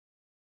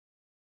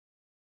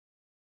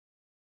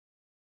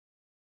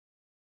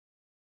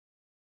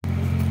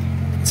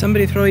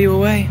somebody throw you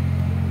away?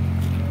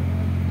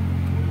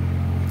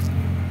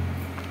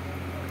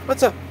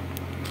 What's up?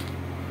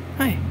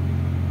 Hi.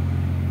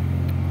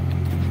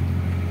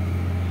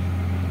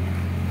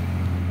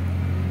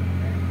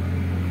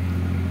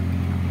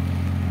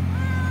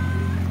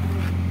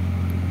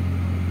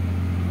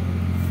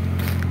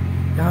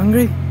 You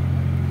hungry?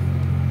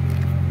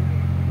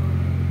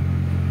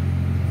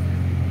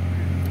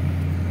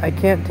 I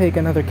can't take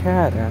another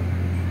cat.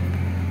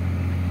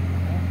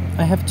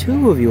 I have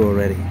 2 of you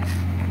already.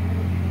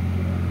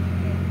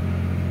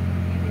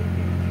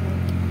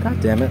 God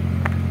damn it.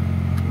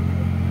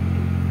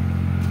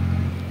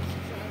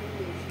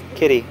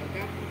 Kitty.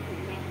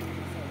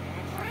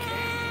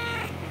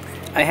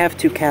 I have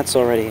 2 cats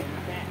already.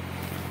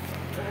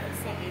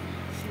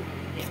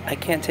 I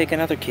can't take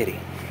another kitty.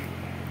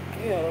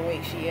 You know the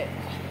way she is.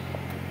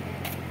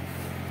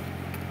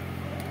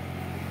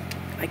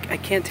 I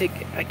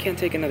can't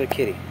take another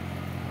kitty.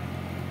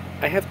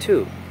 I have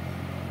 2.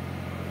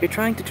 You're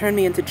trying to turn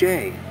me into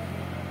Jay.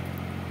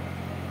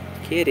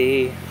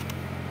 Kitty.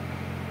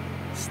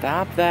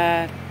 Stop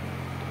that.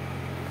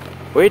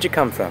 Where'd you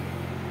come from?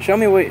 Show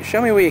me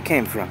where you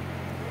came from.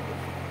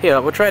 Here,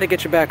 we'll try to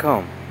get you back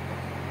home.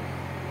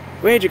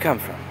 Where'd you come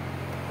from?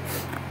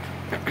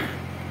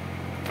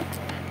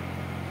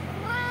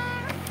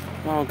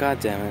 Oh, God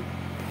damn it.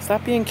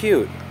 Stop being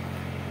cute.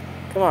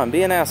 Come on,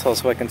 be an asshole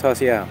so I can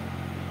toss you out.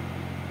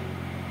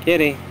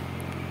 Kitty.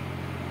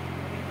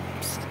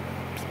 Psst.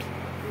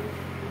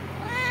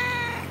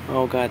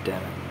 Oh, God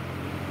damn it.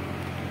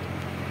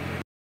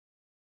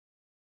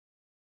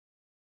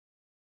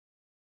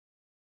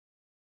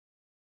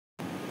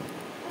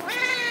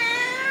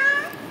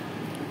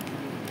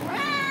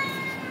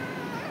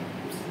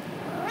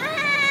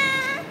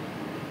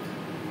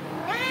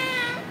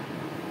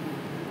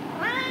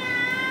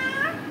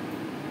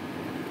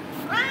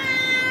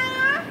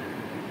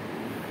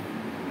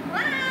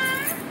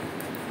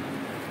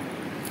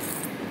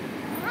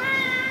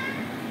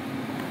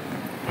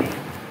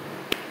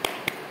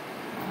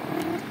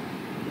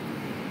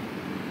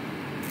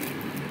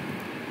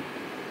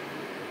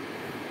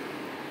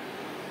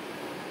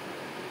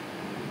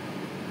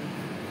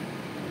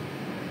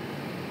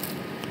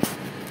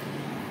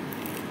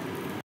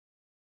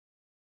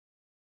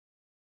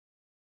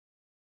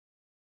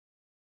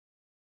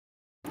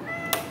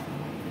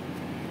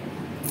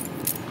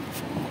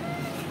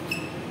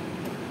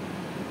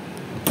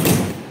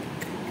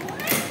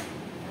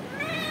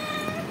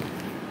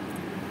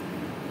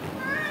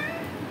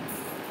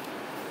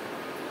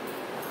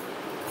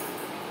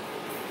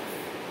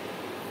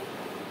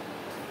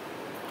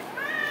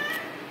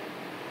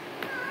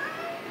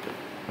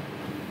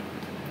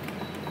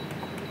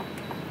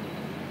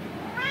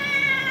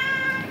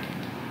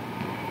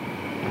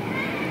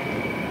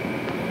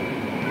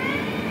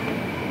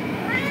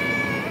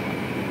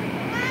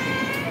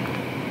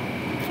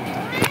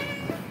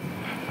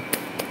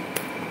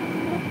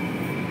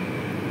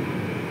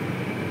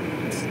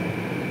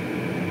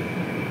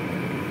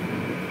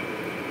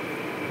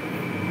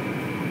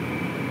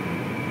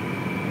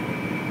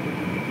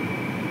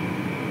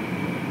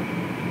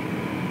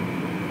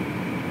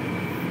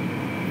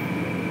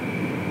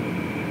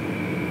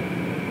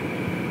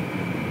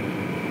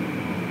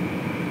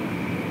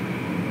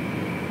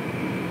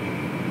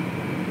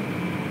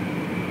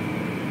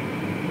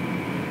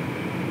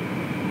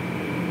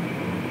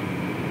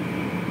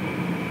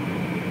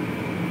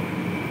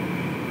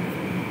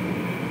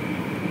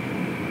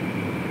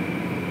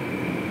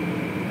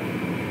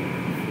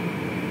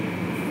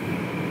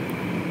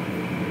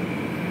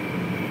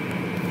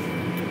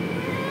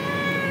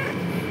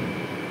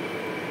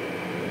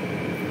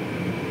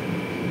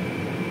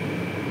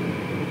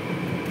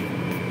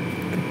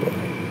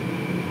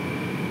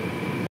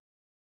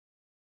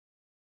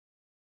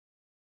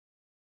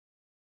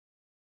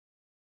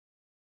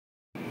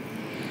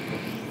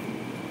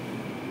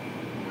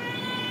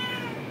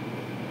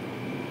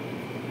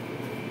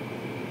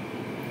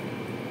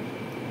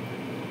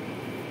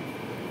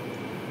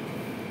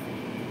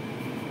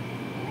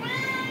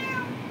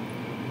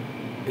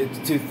 It's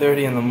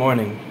 2:30 in the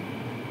morning.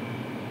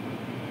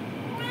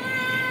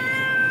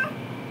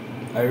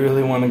 I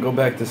really want to go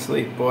back to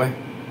sleep, boy.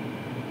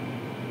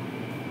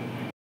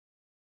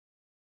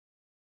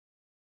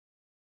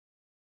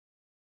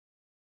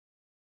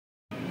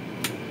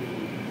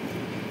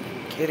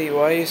 Kitty,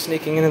 why are you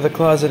sneaking into the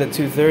closet at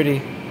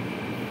 2:30?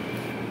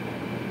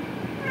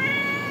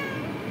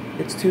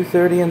 It's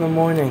 2:30 in the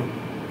morning.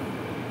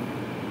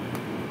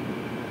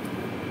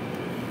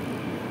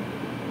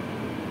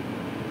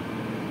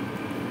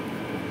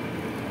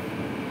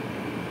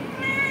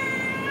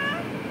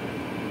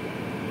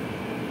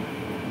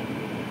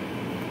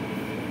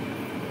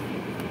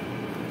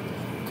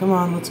 Come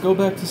on, let's go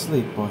back to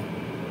sleep, boy.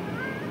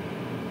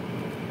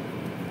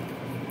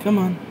 Come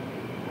on.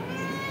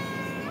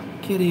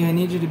 Kitty, I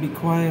need you to be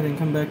quiet and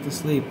come back to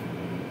sleep.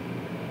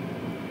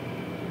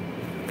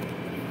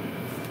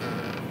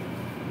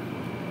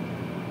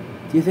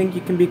 Do you think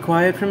you can be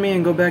quiet for me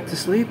and go back to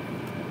sleep?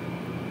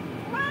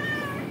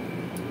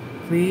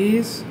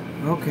 please?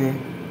 Okay.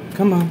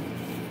 Come on.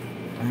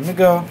 Time to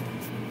go.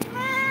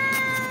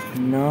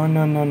 No,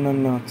 no, no, no,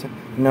 no.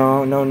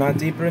 No, no, not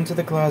deeper into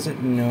the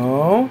closet.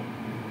 No.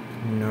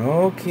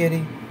 No,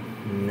 kitty.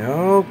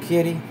 No,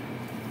 kitty.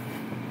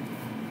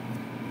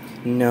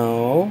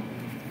 No.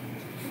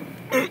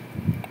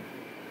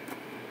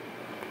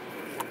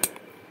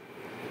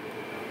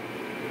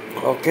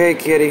 Okay,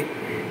 kitty.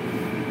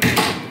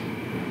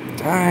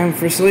 Time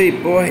for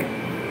sleep, boy.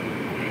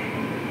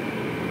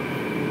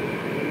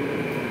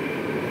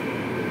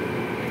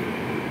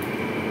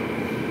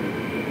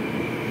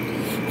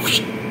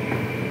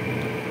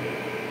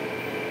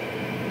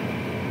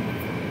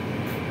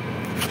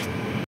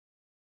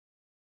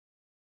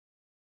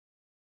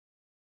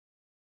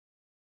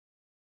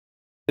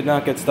 Did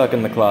not get stuck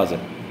in the closet.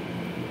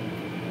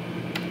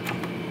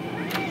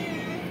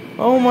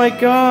 Oh my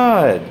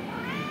God!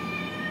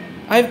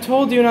 I've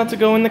told you not to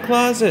go in the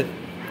closet.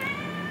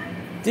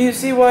 Do you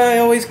see why I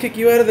always kick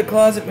you out of the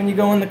closet when you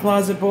go in the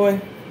closet, boy?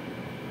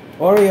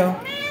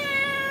 Oreo.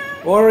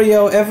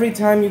 Oreo, every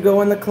time you go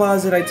in the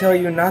closet, I tell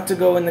you not to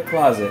go in the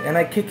closet, and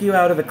I kick you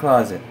out of the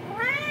closet.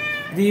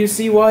 Do you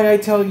see why I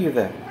tell you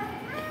that?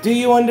 Do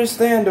you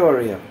understand,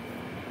 Oreo?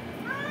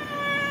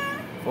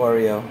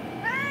 Oreo.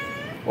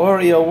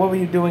 Oreo, what were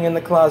you doing in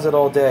the closet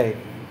all day?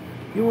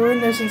 You were in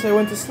there since I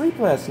went to sleep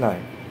last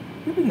night.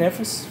 You've been there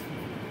for...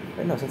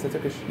 No, since I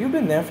took a... You've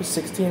been there for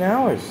 16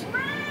 hours.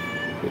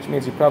 Which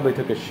means you probably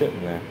took a shit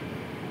in there.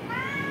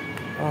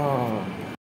 Oh...